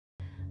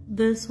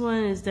This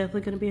one is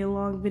definitely going to be a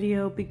long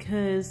video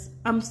because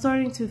I'm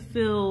starting to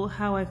feel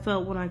how I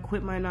felt when I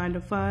quit my 9 to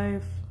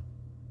 5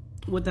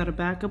 without a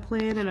backup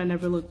plan and I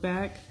never looked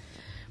back.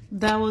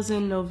 That was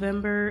in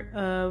November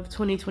of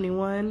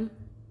 2021.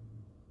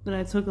 Then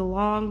I took a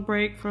long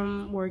break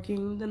from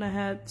working. Then I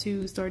had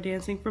to start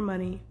dancing for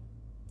money.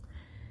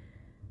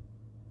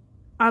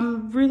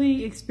 I'm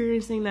really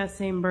experiencing that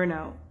same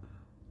burnout.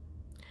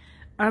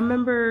 I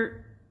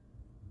remember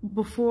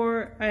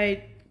before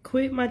I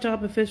quit my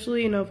job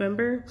officially in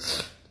November,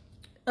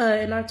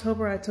 in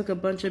October I took a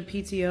bunch of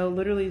PTO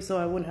literally so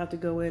I wouldn't have to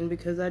go in,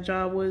 because that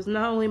job was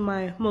not only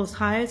my most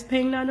highest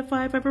paying 9 to 5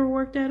 I've ever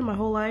worked at in my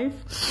whole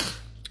life,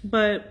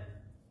 but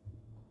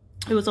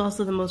it was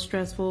also the most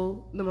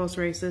stressful, the most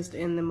racist,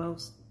 and the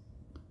most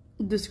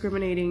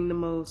discriminating, the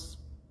most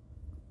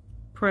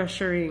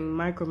pressuring,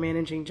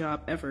 micromanaging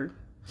job ever.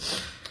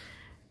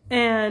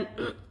 And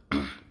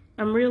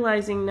I'm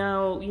realizing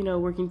now, you know,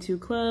 working 2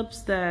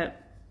 clubs, that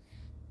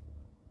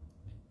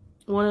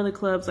one of the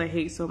clubs I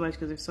hate so much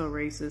because they're so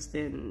racist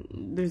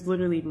and there's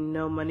literally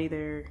no money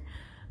there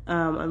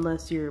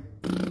unless you're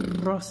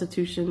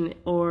prostitution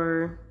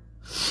or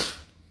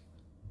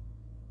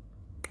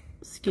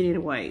skinny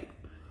and white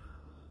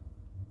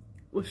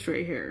with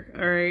straight hair,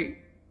 all right?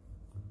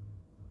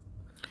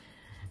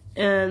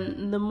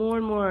 And the more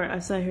and more I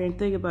sat here and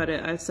think about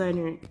it, I sat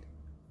here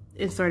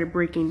and started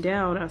breaking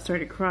down. I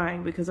started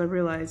crying because I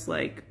realized,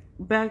 like,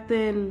 back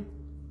then,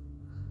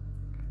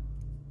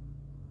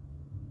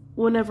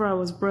 whenever I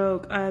was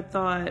broke, I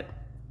thought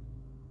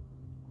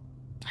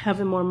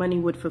having more money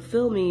would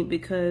fulfill me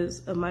because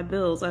of my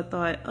bills. I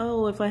thought,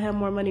 oh, if I have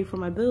more money for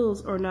my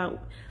bills, or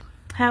not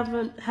have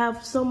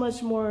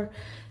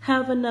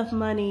enough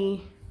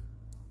money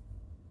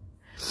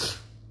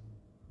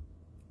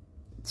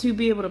to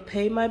be able to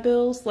pay my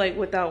bills, like,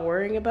 without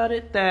worrying about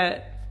it,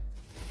 that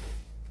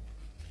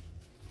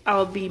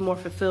I'll be more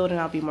fulfilled and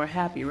I'll be more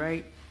happy,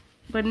 right?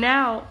 But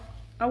now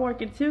I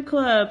work in 2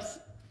 clubs,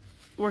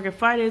 working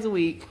 5 days a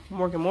week,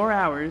 working more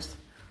hours.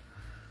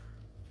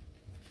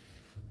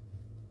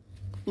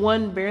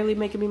 One barely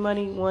making me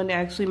money, one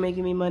actually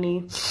making me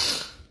money.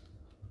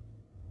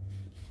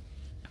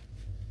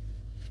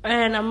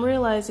 And I'm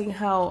realizing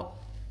how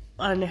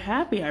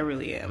unhappy I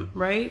really am,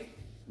 right?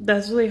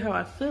 That's really how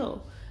I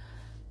feel.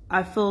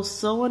 I feel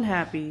so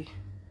unhappy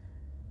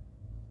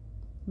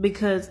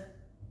because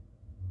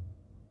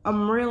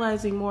I'm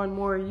realizing more and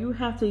more you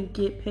have to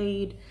get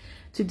paid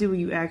to do what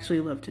you actually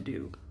love to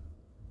do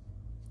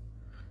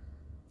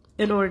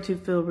in order to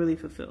feel really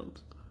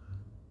fulfilled.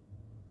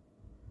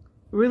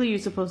 Really, you're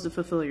supposed to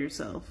fulfill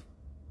yourself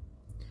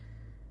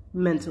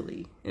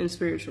mentally and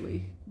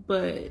spiritually.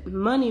 But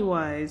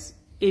money-wise,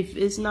 if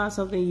it's not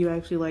something you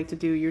actually like to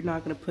do, you're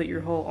not going to put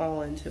your whole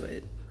all into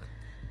it.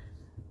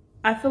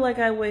 I feel like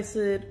I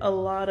wasted a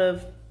lot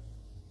of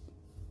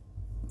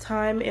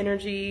time,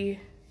 energy,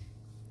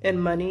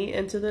 and money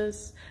into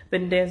this.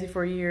 Been dancing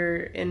for a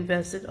year,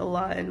 invested a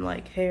lot in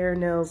like hair,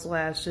 nails,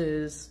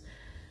 lashes,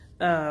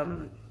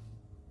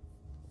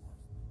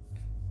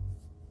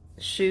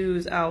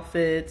 shoes,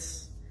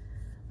 outfits.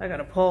 I got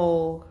a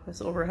pole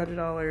that's over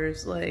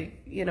 $100.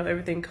 Like, you know,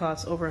 everything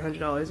costs over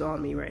 $100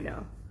 on me right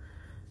now.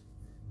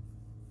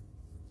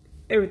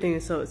 Everything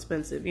is so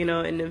expensive, you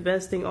know, and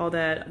investing all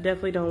that, I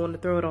definitely don't want to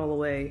throw it all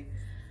away.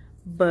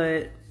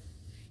 But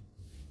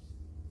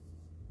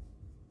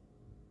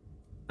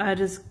I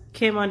just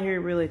came on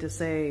here really to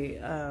say,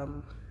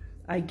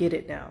 I get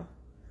it now.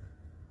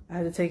 I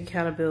had to take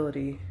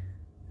accountability,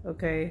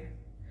 okay?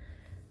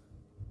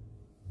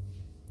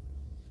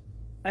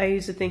 I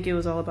used to think it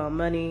was all about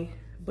money,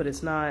 but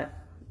it's not.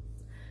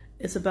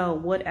 It's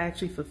about what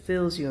actually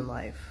fulfills you in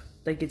life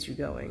that gets you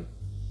going.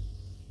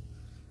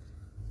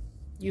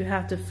 You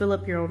have to fill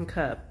up your own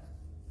cup.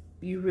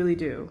 You really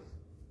do.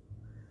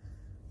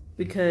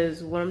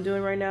 Because what I'm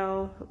doing right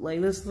now,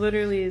 like, this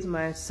literally is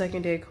my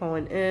 2nd day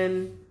calling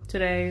in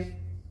today.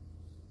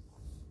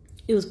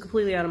 It was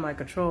completely out of my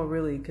control,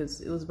 really, because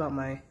it was about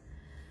my,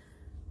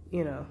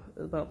 you know,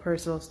 about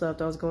personal stuff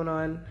that was going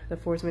on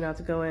that forced me not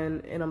to go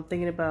in. And I'm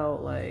thinking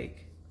about,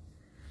 like,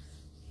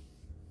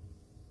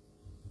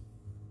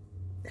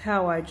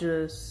 how I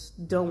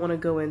just don't want to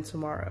go in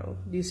tomorrow.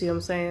 Do you see what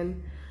I'm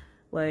saying?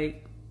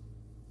 Like,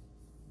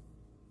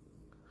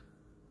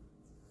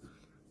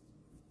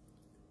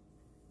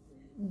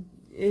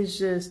 it's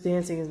just,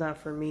 dancing is not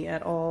for me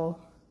at all.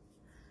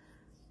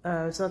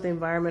 It's not the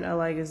environment I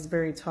like. It's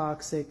very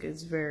toxic.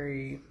 It's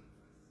very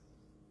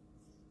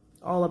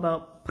all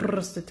about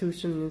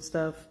prostitution and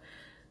stuff.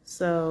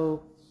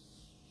 So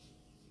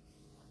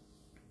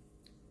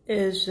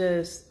it's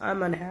just,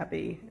 I'm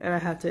unhappy, and I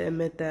have to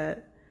admit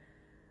that.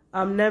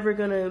 I'm never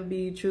gonna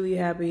be truly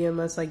happy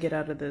unless I get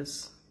out of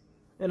this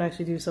and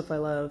actually do stuff I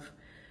love.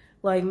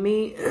 Like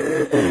me,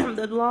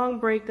 the long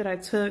break that I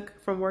took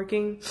from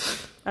working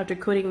after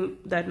quitting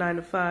that 9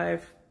 to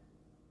 5,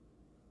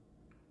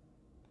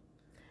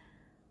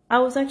 I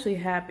was actually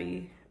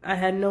happy. I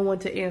had no one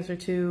to answer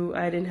to.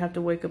 I didn't have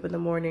to wake up in the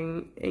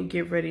morning and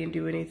get ready and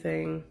do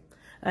anything.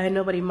 I had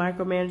nobody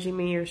micromanaging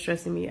me or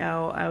stressing me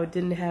out. I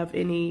didn't have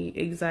any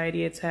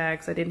anxiety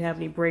attacks. I didn't have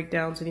any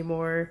breakdowns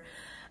anymore.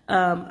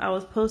 I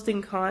was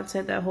posting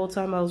content that whole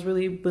time. I was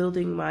really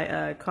building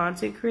my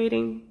content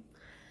creating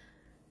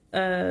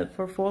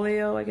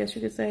portfolio, I guess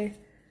you could say,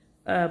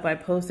 by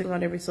posting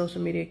on every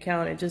social media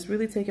account and just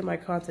really taking my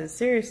content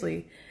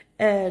seriously.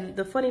 And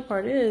the funny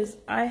part is,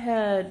 I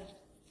had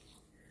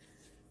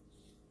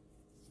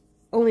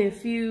only a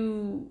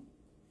few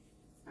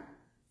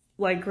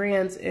like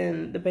grands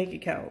in the bank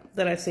account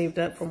that I saved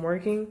up from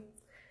working.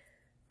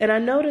 And I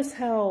noticed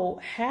how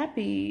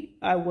happy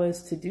I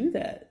was to do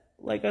that.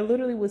 Like, I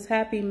literally was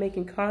happy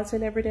making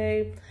content every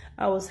day.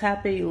 I was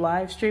happy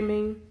live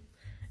streaming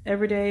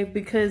every day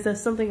because that's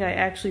something I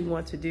actually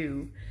want to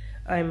do.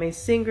 I'm a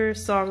singer,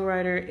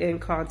 songwriter, and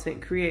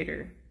content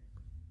creator.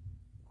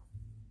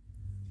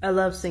 I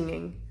love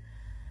singing.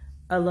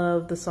 I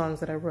love the songs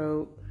that I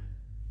wrote.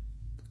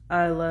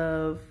 I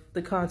love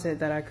the content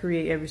that I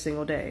create every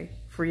single day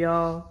for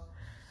y'all.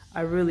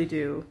 I really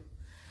do.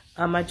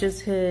 I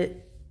just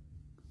hit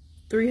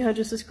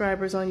 300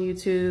 subscribers on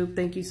YouTube.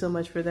 Thank you so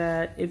much for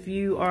that. If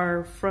you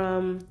are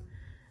from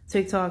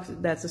TikTok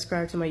that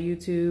subscribe to my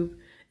YouTube,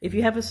 if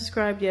you haven't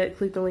subscribed yet,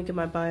 click the link in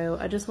my bio.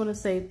 I just want to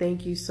say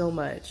thank you so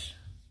much.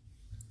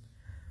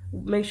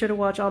 Make sure to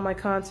watch all my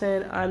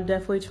content. I'm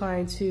definitely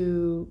trying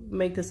to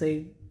make this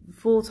a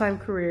full-time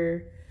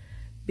career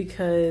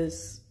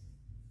because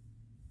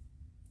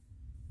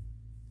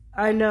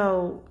I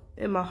know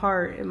in my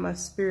heart and my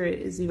spirit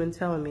is even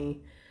telling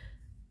me,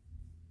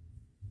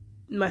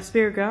 my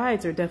spirit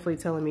guides are definitely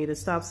telling me to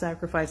stop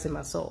sacrificing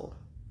my soul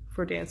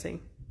for dancing.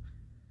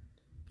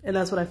 And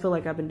that's what I feel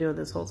like I've been doing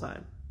this whole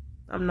time.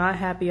 I'm not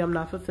happy. I'm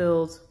not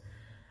fulfilled.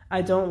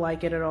 I don't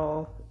like it at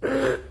all.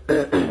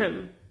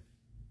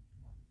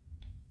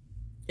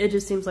 It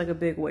just seems like a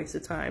big waste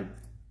of time.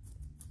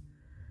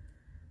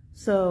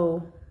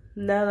 So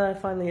now that I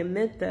finally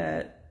admit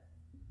that,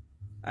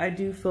 I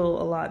do feel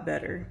a lot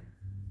better.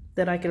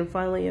 That I can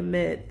finally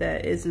admit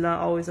that it's not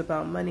always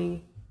about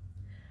money.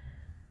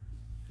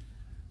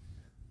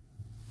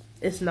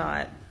 It's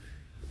not.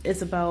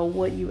 It's about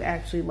what you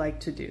actually like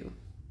to do.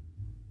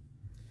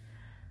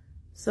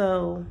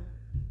 So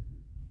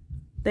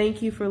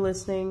thank you for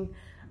listening.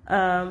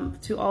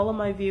 To all of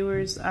my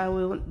viewers,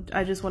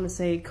 I just want to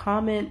say,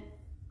 comment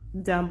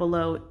down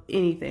below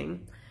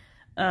anything.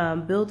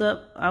 Build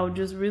up. I would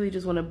really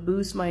just want to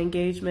boost my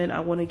engagement.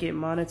 I want to get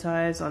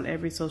monetized on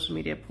every social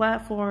media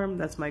platform.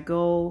 That's my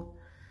goal.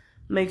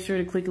 Make sure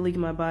to click the link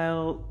in my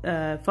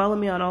bio. Follow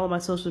me on all of my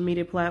social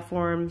media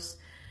platforms: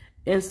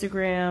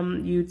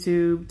 Instagram,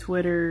 YouTube,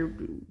 Twitter,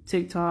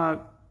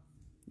 TikTok.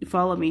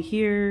 Follow me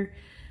here.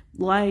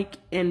 Like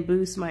and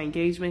boost my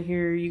engagement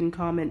here. You can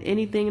comment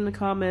anything in the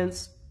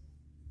comments.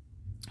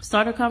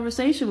 Start a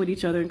conversation with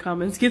each other in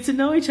comments. Get to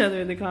know each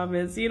other in the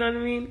comments. You know what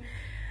I mean?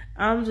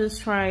 I'm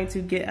just trying to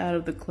get out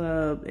of the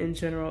club in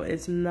general.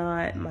 It's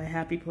not my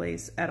happy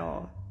place at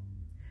all.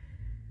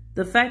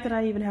 The fact that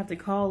I even have to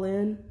call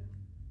in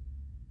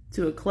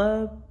to a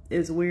club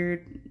is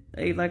weird.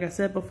 Like I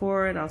said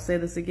before, and I'll say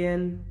this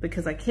again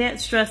because I can't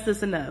stress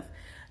this enough.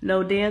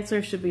 No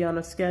dancer should be on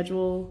a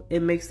schedule.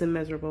 It makes them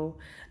miserable.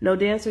 No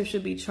dancer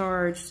should be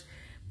charged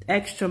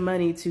extra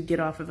money to get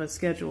off of a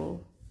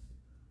schedule.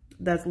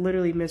 That's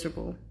literally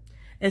miserable.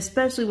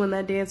 Especially when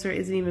that dancer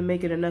isn't even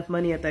making enough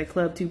money at that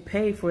club to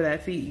pay for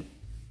that fee.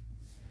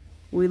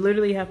 We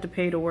literally have to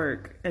pay to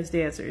work as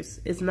dancers.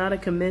 It's not a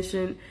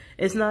commission.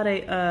 It's not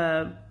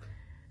a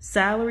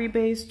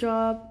salary-based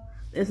job.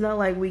 It's not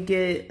like we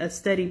get a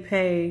steady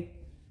pay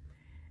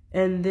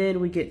and then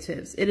we get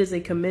tips. It is a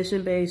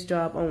commission-based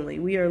job only.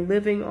 We are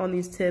living on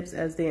these tips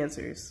as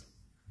dancers.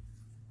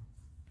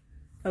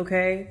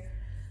 Okay?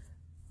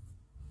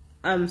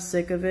 I'm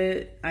sick of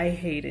it. I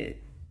hate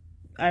it.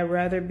 I'd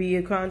rather be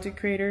a content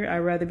creator. I'd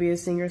rather be a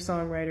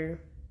singer-songwriter.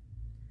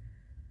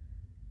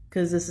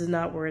 Because this is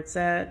not where it's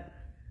at.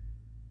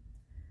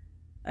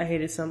 I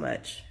hate it so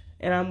much.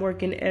 And I'm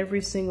working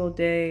every single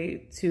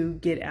day to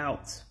get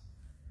out.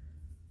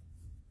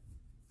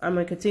 I'm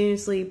going to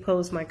continuously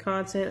post my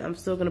content. I'm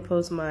still going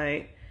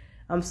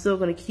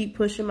to keep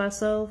pushing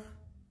myself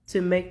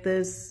to make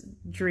this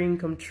dream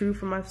come true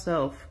for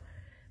myself.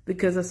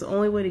 Because that's the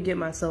only way to get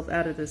myself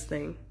out of this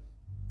thing.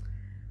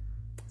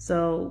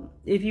 So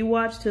if you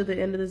watch till the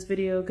end of this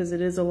video, because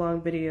it is a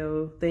long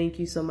video, thank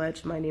you so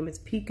much. My name is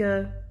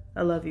Pika.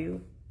 I love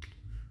you.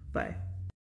 Bye.